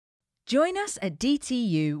Join us at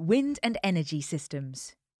DTU Wind and Energy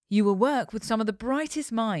Systems. You will work with some of the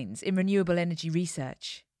brightest minds in renewable energy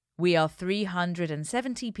research. We are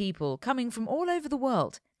 370 people coming from all over the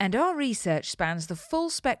world, and our research spans the full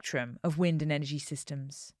spectrum of wind and energy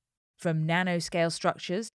systems. From nanoscale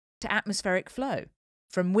structures to atmospheric flow,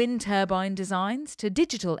 from wind turbine designs to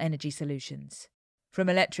digital energy solutions, from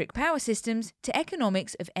electric power systems to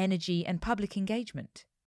economics of energy and public engagement.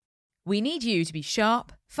 We need you to be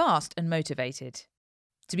sharp, fast and motivated,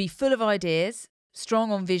 to be full of ideas,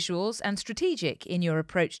 strong on visuals and strategic in your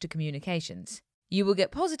approach to communications. You will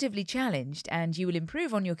get positively challenged and you will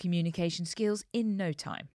improve on your communication skills in no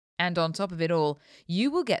time. And on top of it all, you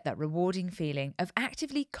will get that rewarding feeling of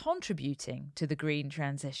actively contributing to the green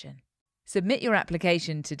transition. Submit your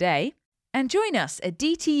application today and join us at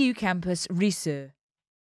DTU Campus Risø.